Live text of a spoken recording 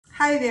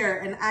Hi there,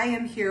 and I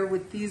am here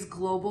with these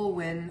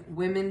GLOBALWIN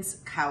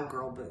women's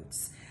Cowgirl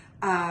boots.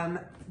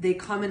 They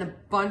come in a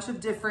bunch of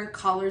different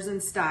colors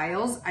and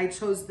styles. I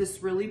chose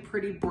this really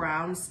pretty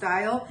brown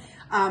style,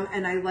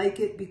 and I like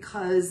it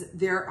because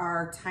there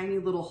are tiny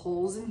little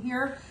holes in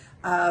here,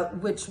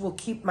 which will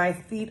keep my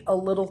feet a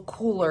little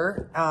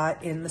cooler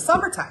in the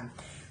summertime.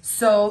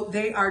 So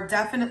they are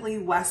definitely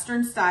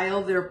Western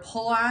style. They're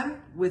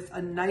pull-on with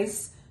a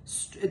nice,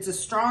 it's a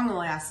strong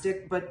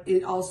elastic, but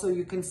it also,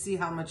 you can see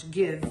how much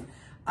give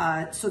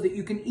so that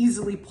you can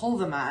easily pull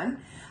them on.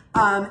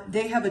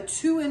 They have a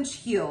 2-inch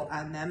heel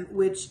on them,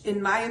 which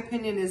in my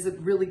opinion is a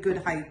really good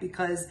height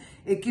because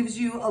it gives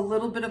you a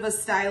little bit of a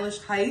stylish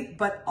height,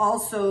 but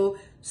also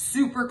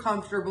super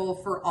comfortable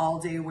for all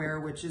day wear,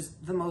 which is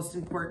the most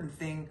important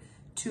thing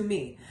to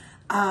me.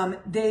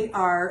 They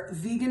are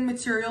vegan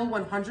material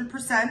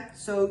 100%,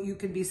 so you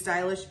can be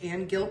stylish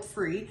and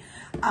guilt-free.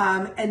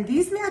 And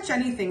these match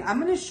anything.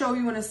 I'm going to show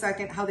you in a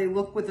second how they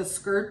look with a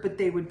skirt, but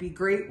they would be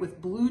great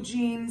with blue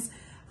jeans,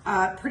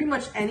 pretty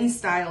much any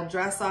style,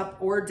 dress up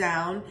or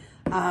down.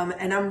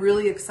 And I'm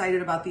really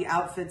excited about the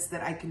outfits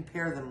that I can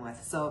pair them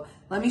with. So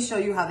let me show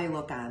you how they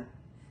look on.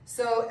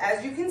 So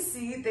as you can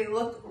see, they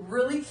look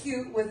really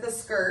cute with a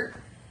skirt.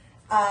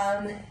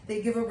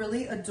 They give a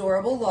really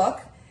adorable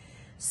look.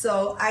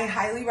 So I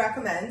highly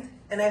recommend,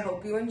 and I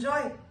hope you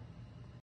enjoy.